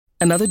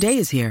Another day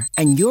is here,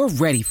 and you're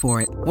ready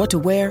for it. What to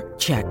wear?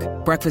 Check.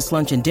 Breakfast,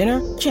 lunch, and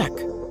dinner? Check.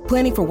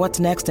 Planning for what's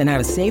next and how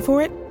to save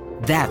for it?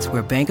 That's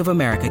where Bank of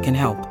America can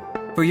help.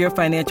 For your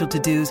financial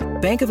to-dos,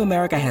 Bank of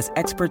America has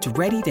experts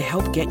ready to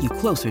help get you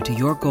closer to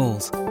your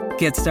goals.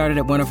 Get started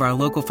at one of our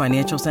local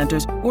financial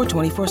centers or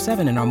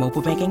 24/7 in our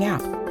mobile banking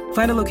app.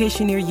 Find a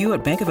location near you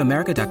at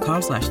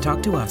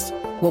bankofamerica.com/talktous.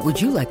 What would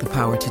you like the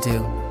power to do?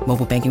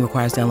 Mobile banking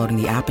requires downloading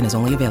the app and is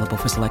only available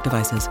for select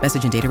devices.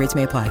 Message and data rates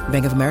may apply.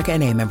 Bank of America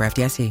N.A., member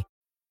FDIC.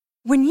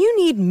 When you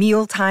need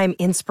mealtime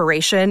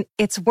inspiration,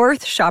 it's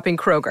worth shopping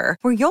Kroger,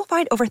 where you'll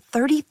find over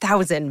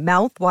 30,000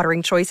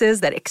 mouth-watering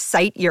choices that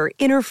excite your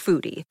inner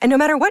foodie. And no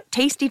matter what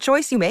tasty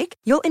choice you make,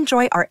 you'll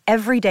enjoy our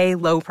everyday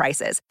low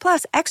prices,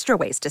 plus extra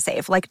ways to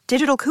save, like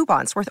digital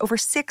coupons worth over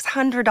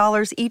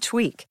 $600 each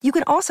week. You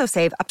can also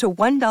save up to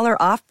 $1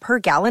 off per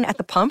gallon at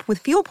the pump with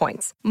fuel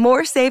points.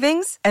 More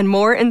savings and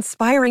more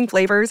inspiring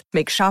flavors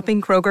make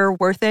shopping Kroger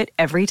worth it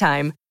every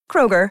time.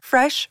 Kroger,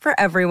 fresh for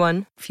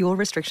everyone. Fuel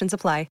restrictions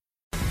apply.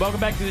 Welcome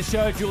back to the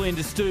show. Julian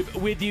de Stoop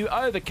with you.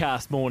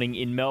 Overcast morning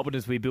in Melbourne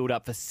as we build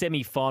up for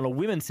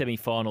women's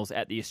semi-finals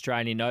at the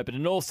Australian Open,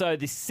 and also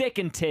the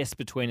second test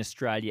between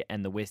Australia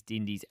and the West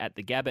Indies at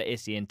the Gabba.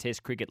 SEN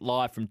Test Cricket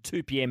live from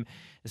 2 p.m.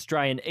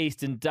 Australian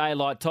Eastern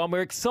Daylight Time.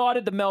 We're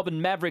excited the Melbourne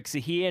Mavericks are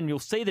here, and you'll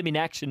see them in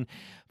action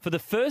for the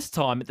first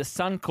time at the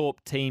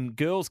Suncorp Team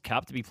Girls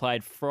Cup, to be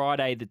played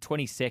Friday the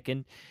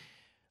 22nd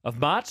of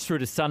March through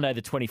to Sunday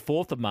the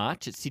 24th of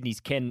March at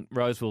Sydney's Ken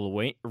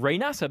Rosewell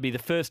Arena. So it'll be the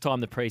first time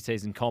the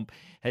pre-season comp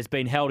has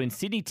been held in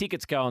Sydney.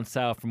 Tickets go on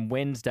sale from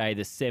Wednesday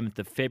the 7th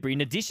of February.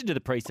 In addition to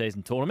the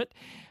pre-season tournament,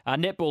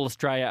 Netball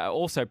Australia are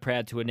also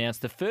proud to announce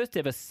the first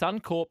ever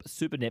Suncorp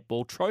Super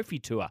Netball Trophy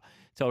Tour.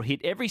 So it'll hit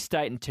every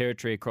state and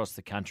territory across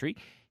the country.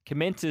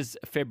 Commences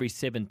February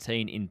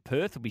 17 in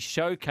Perth. Will be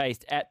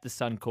showcased at the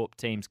Suncorp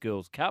Teams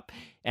Girls Cup,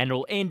 and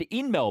will end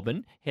in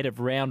Melbourne ahead of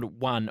round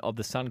one of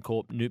the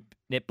Suncorp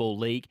Netball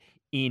League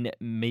in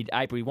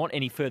mid-April. You want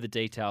any further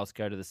details,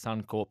 go to the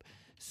Suncorp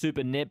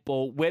Super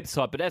Netball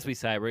website. But as we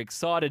say, we're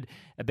excited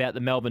about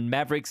the Melbourne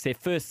Mavericks, their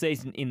first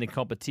season in the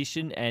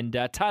competition, and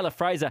Tayla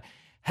Fraser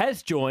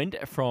has joined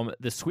from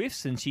the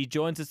Swifts, and she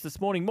joins us this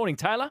morning. Morning,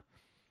 Tayla.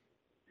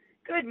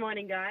 Good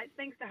morning, guys.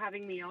 Thanks for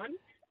having me on.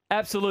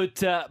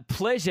 Absolute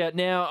pleasure.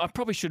 Now, I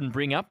probably shouldn't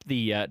bring up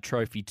the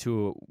trophy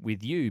tour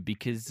with you,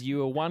 because you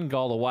were one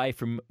goal away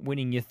from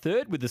winning your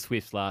third with the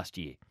Swifts last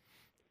year.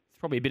 It's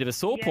probably a bit of a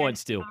sore point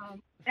still.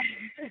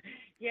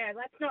 Yeah,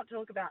 let's not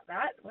talk about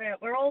that.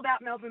 We're all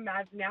about Melbourne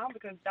Mavs now,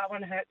 because that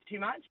one hurts too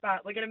much,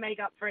 but we're going to make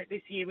up for it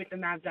this year with the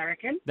Mavs, I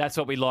reckon. That's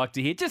what we like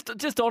to hear.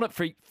 Just on it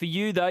for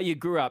you, though. You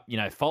grew up,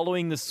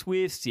 following the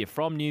Swifts. You're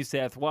from New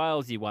South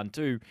Wales. You won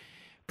 2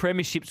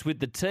 premierships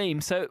with the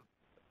team. So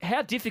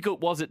how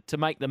difficult was it to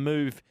make the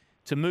move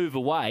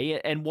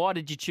away, and why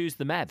did you choose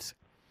the Mavs?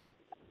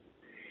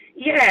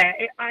 Yeah,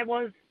 I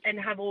was and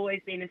have always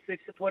been a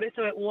Swift supporter,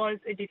 so it was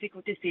a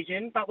difficult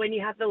decision. But when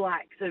you have the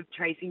likes of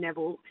Tracy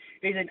Neville,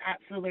 who's an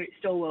absolute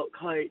stalwart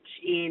coach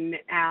in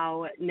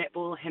our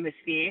netball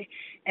hemisphere,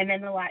 and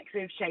then the likes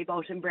of Shea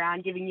Bolton-Brown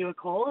giving you a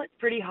call, it's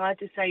pretty hard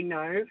to say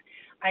no.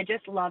 I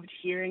just loved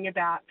hearing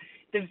about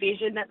the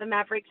vision that the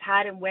Mavericks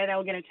had and where they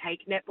were going to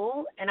take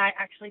netball, and I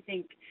actually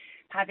think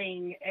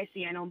having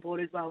SEN on board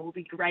as well will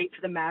be great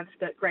for the Mavs,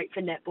 but great for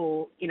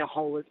netball in a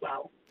whole as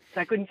well.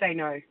 So I couldn't say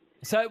no.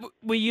 So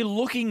were you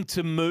looking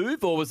to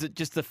move, or was it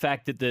just the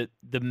fact that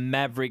the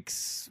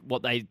Mavericks,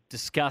 what they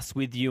discussed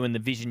with you and the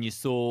vision you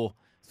saw,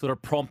 sort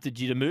of prompted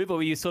you to move, or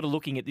were you sort of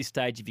looking at this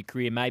stage of your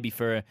career maybe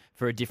for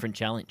a different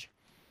challenge?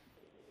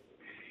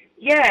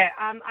 Yeah,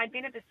 I'd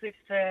been at the Swifts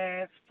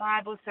for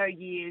 5 or so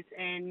years,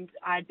 and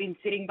I'd been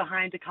sitting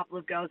behind a couple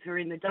of girls who were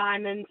in the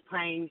Diamonds,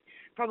 playing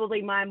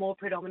probably my more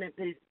predominant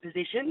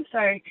position. So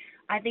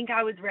I think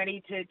I was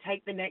ready to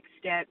take the next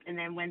step, and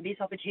then when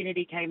this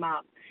opportunity came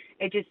up,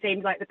 it just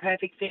seemed like the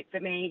perfect fit for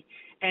me.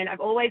 And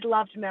I've always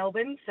loved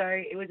Melbourne, so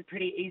it was a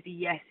pretty easy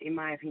yes, in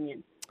my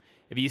opinion.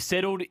 Have you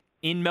settled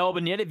in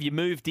Melbourne yet? Have you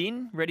moved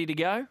in, ready to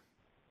go?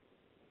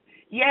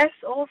 Yes,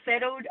 all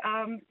settled.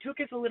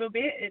 Took us a little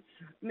bit.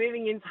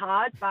 Moving in's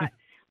hard, but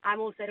I'm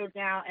all settled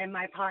now, and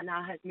my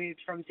partner has moved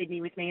from Sydney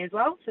with me as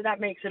well, so that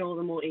makes it all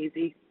the more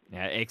easy.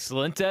 Yeah,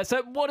 excellent.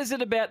 So what is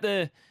it about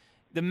the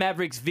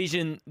Mavericks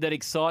vision that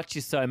excites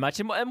you so much,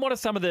 and what are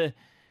some of the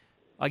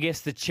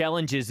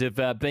challenges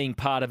of being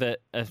part of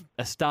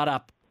a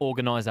startup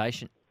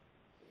organisation?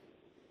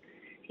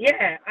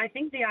 Yeah, I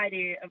think the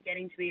idea of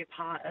getting to be a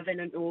part of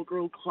an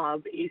inaugural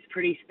club is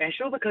pretty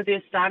special, because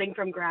you're starting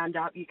from ground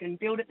up. You can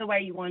build it the way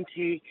you want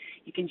to.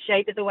 You can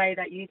shape it the way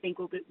that you think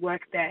will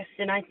work best.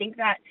 And I think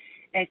that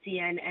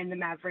SEN and the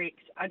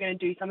Mavericks are going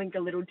to do something a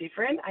little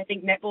different. I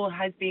think netball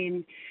has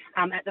been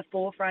at the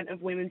forefront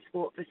of women's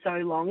sport for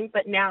so long,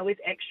 but now with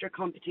extra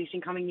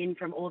competition coming in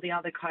from all the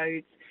other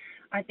codes,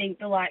 I think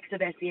the likes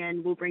of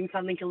SEN will bring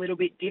something a little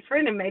bit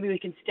different, and maybe we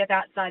can step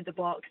outside the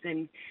box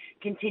and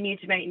continue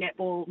to make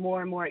netball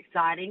more and more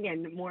exciting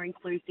and more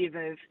inclusive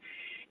of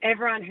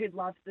everyone who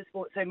loves the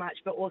sport so much,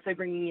 but also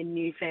bringing in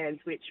new fans,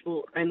 which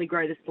will only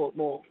grow the sport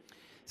more.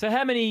 So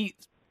how many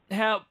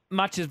how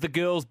much have the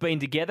girls been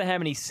together? How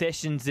many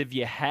sessions have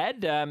you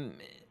had? And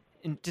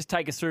just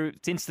take us through,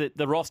 since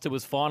the roster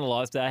was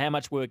finalised, how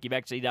much work you've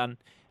actually done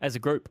as a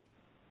group.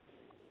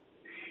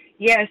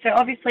 Yeah, so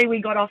obviously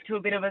we got off to a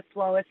bit of a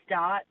slower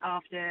start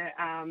after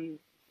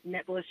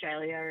Netball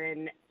Australia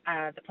and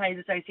the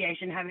Players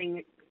Association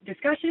having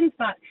discussions,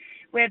 but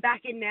we're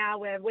back in now.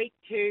 We're week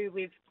 2.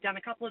 We've done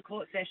a couple of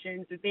court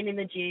sessions. We've been in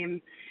the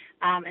gym,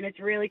 and it's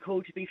really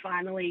cool to be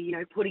finally,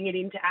 putting it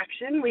into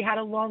action. We had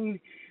a long,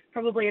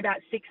 probably about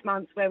 6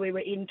 months where we were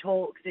in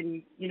talks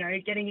and,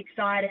 getting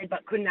excited,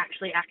 but couldn't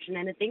actually action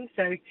anything.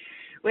 So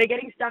we're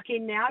getting stuck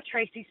in now.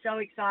 Tracy's so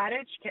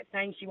excited. She kept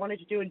saying she wanted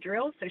to do a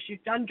drill, so she's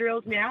done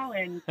drills now,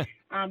 and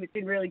it's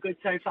been really good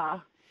so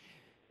far.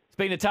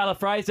 Speaking of Tayla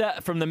Fraser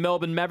from the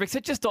Melbourne Mavericks,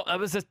 it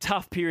was a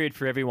tough period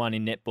for everyone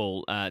in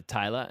netball,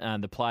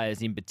 Tayla, the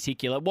players in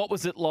particular. What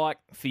was it like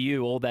for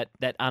you, all that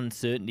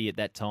uncertainty at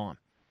that time?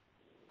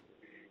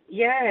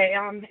 Yeah,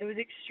 it was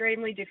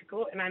extremely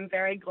difficult, and I'm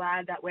very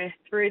glad that we're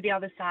through the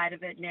other side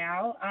of it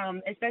now,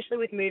 especially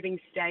with moving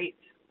states.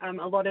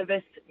 A lot of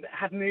us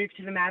have moved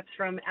to the Mavs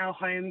from our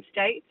home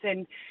states,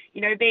 and,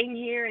 being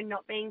here and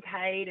not being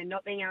paid and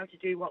not being able to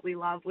do what we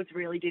love was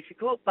really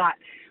difficult, but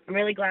I'm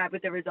really glad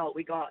with the result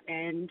we got,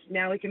 and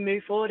now we can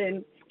move forward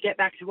and get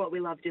back to what we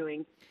love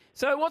doing.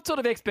 So what sort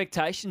of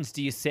expectations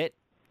do you set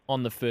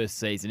on the first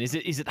season? Is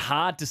it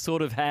hard to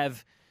sort of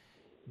have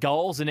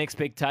goals and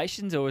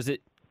expectations, or is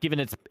it, given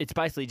it's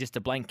basically just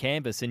a blank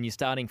canvas and you're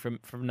starting from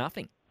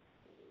nothing?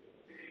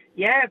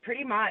 Yeah,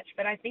 pretty much.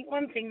 But I think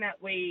one thing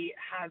that we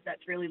have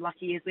that's really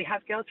lucky is we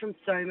have girls from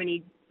so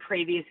many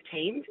previous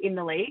teams in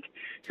the league.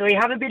 So we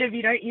have a bit of,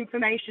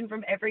 information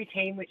from every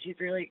team, which is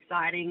really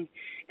exciting.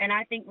 And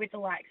I think with the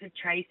likes of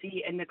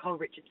Tracy and Nicole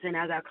Richardson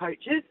as our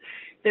coaches,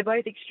 they're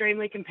both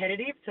extremely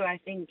competitive. So I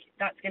think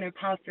that's going to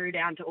pass through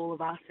down to all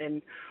of us.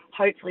 And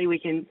hopefully we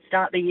can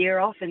start the year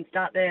off and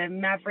start the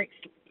Mavericks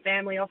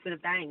family off with a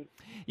bang.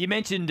 You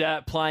mentioned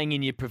playing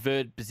in your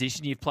preferred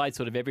position. You've played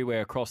sort of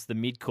everywhere across the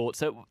mid-court.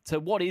 So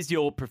what is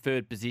your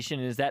preferred position?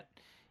 Is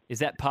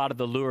that part of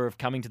the lure of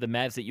coming to the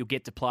Mavs, that you'll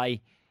get to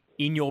play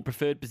in your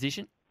preferred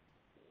position?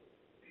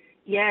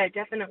 Yeah,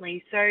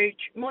 definitely. So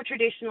more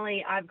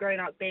traditionally, I've grown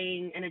up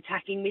being an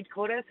attacking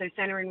mid-quarter, so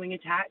centre and wing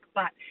attack.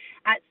 But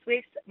at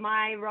Swifts,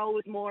 my role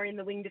was more in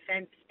the wing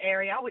defence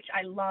area, which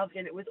I loved,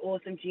 and it was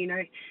awesome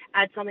to,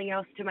 add something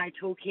else to my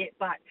toolkit.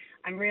 But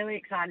I'm really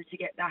excited to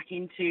get back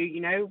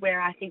into,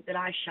 where I think that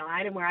I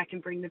shine and where I can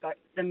bring the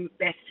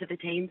best to the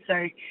team.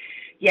 So,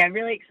 yeah,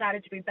 really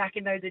excited to be back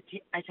in those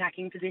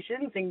attacking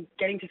positions, and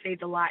getting to feed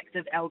the likes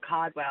of Elle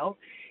Cardwell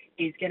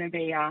is going to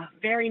be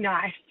very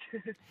nice.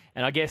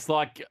 And I guess,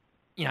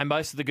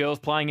 most of the girls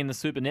playing in the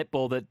Super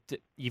Netball,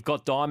 that you've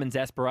got Diamonds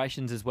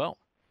aspirations as well.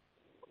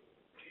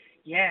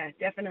 Yeah,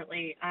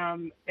 definitely.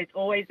 It's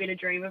always been a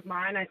dream of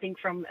mine. I think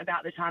from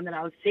about the time that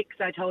I was 6,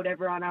 I told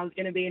everyone I was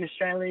going to be an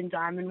Australian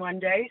Diamond one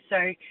day.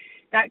 So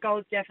that goal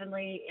is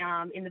definitely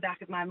in the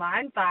back of my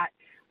mind. But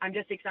I'm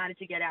just excited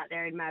to get out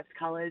there in Mavs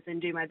colours and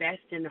do my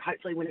best and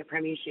hopefully win a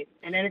premiership.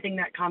 And anything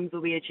that comes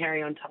will be a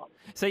cherry on top.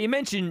 So you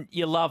mentioned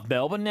you love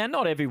Melbourne. Now,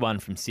 not everyone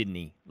from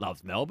Sydney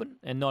loves Melbourne,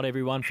 and not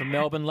everyone from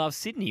Melbourne loves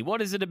Sydney. What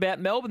is it about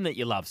Melbourne that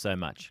you love so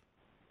much?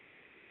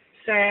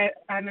 So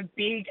I'm a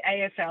big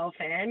AFL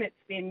fan. It's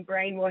been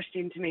brainwashed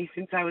into me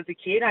since I was a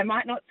kid. I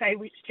might not say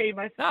which team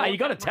I support. No, you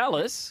got to tell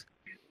us.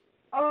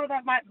 Oh,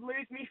 that might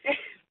lose me fans.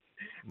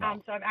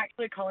 No. So I'm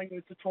actually a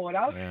Collingwood supporter.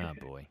 Oh,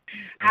 boy.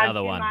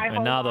 Another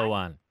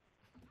one.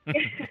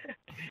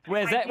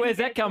 Where's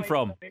that come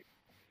from?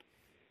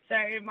 So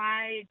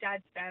my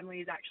dad's family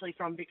is actually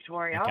from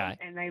Victoria, okay,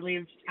 and they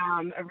lived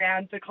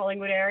around the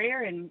Collingwood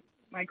area, and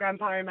my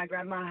grandpa and my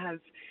grandma have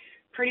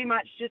pretty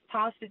much just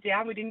passed it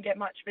down. We didn't get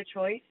much of a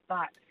choice,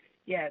 but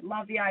yeah,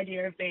 love the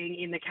idea of being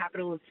in the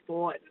capital of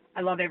sport.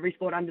 I love every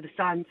sport under the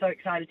sun. So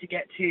excited to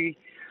get to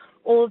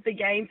all of the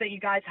games that you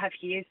guys have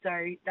here, so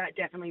that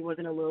definitely was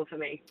an allure for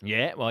me.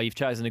 Yeah, well, you've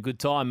chosen a good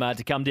time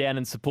to come down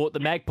and support the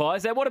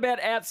Magpies. What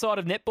about outside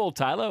of netball,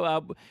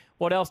 Tayla?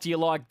 What else do you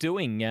like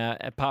doing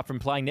apart from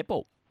playing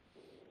netball?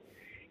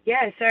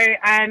 Yeah, so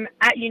I'm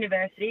at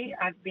university.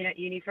 I've been at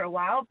uni for a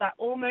while, but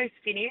almost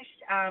finished.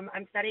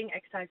 I'm studying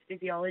exercise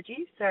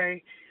physiology, so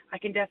I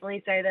can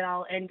definitely say that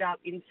I'll end up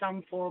in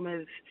some form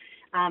of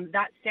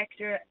that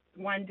sector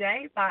one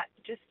day, but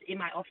just in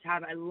my off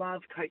time, I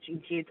love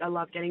coaching kids. I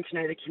love getting to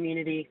know the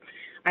community.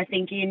 I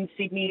think in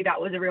Sydney, that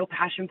was a real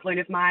passion point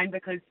of mine,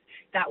 because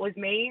that was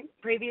me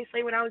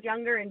previously when I was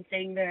younger, and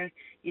seeing the,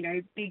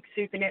 big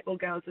super netball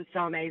girls was so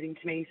amazing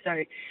to me. So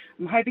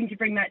I'm hoping to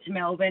bring that to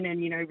Melbourne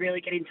and,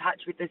 really get in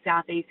touch with the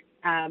Southeast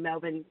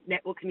Melbourne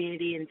netball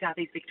community in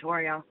Southeast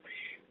Victoria.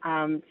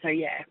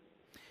 Yeah.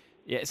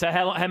 Yeah. So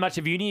how much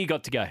of uni you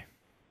got to go?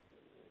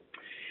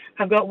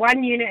 I've got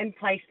 1 unit in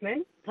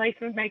placement.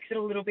 Placement makes it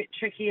a little bit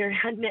trickier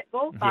around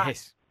netball, but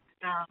yes.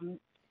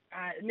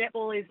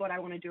 Netball is what I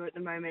want to do at the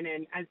moment,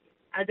 and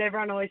as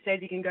everyone always says,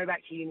 you can go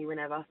back to uni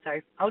whenever, so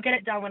I'll get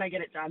it done when I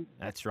get it done.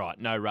 That's right.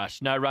 No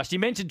rush. You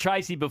mentioned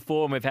Tracy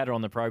before, and we've had her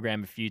on the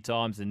program a few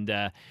times, and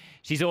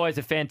she's always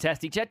a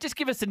fantastic chat. Just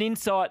give us an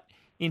insight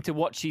into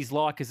what she's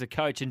like as a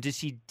coach, and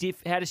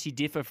how does she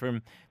differ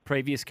from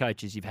previous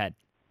coaches you've had?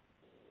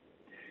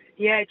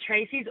 Yeah,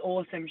 Tracy's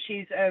awesome.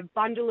 She's a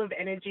bundle of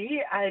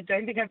energy. I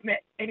don't think I've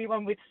met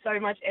anyone with so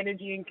much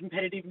energy and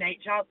competitive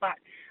nature, but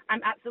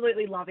I'm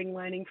absolutely loving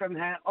learning from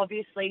her.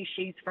 Obviously,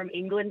 she's from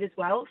England as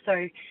well,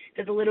 so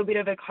there's a little bit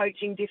of a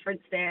coaching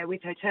difference there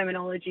with her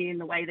terminology and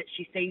the way that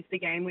she sees the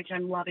game, which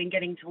I'm loving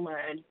getting to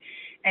learn.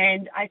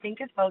 And I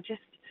think as well,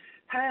 just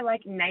her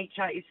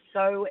nature is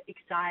so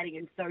exciting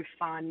and so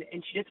fun,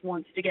 and she just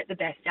wants to get the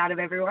best out of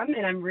everyone.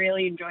 And I'm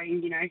really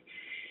enjoying,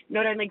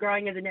 not only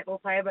growing as a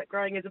netball player, but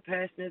growing as a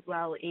person as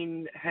well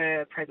in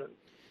her presence.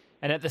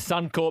 And at the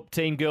Suncorp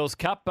Team Girls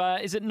Cup,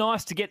 is it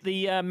nice to get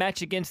the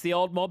match against the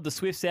old mob, the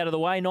Swifts, out of the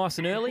way nice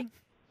and early?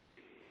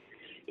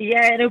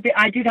 Yeah,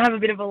 I did have a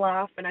bit of a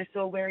laugh when I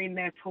saw we're in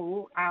their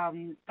pool.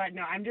 But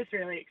no, I'm just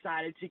really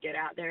excited to get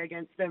out there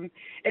against them.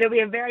 It'll be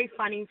a very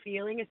funny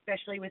feeling,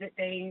 especially with it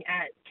being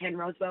at Ken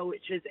Roswell,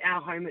 which is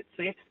our home at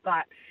Swifts.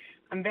 But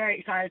I'm very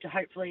excited to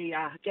hopefully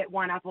get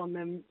one up on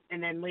them,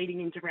 and then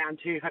leading into round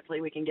 2,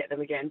 hopefully we can get them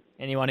again.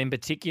 Anyone in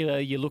particular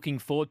you're looking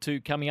forward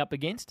to coming up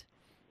against?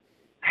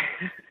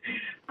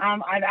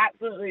 I've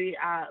absolutely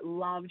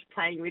loved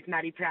playing with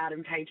Maddie Proud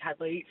and Paige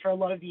Hadley for a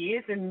lot of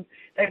years, and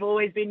they've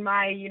always been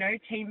my,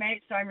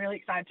 teammates. So I'm really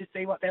excited to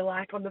see what they're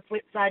like on the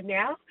flip side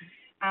now,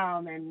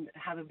 and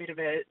have a bit of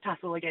a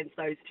tussle against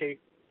those two.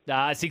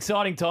 It's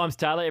exciting times,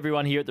 Tayla.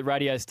 Everyone here at the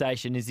radio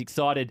station is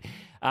excited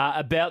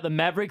about the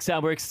Mavericks.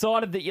 We're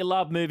excited that you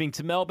love moving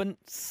to Melbourne.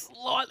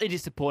 Slightly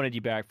disappointed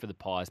you barracked for the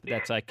Pies, but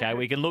that's okay.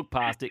 We can look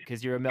past it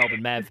because you're a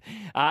Melbourne Mav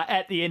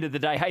at the end of the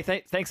day. Hey,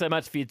 thanks so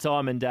much for your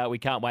time, and we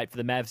can't wait for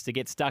the Mavs to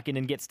get stuck in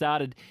and get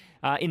started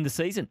in the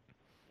season.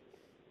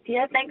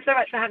 Yeah, thanks so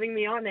much for having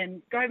me on,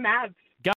 and go Mavs.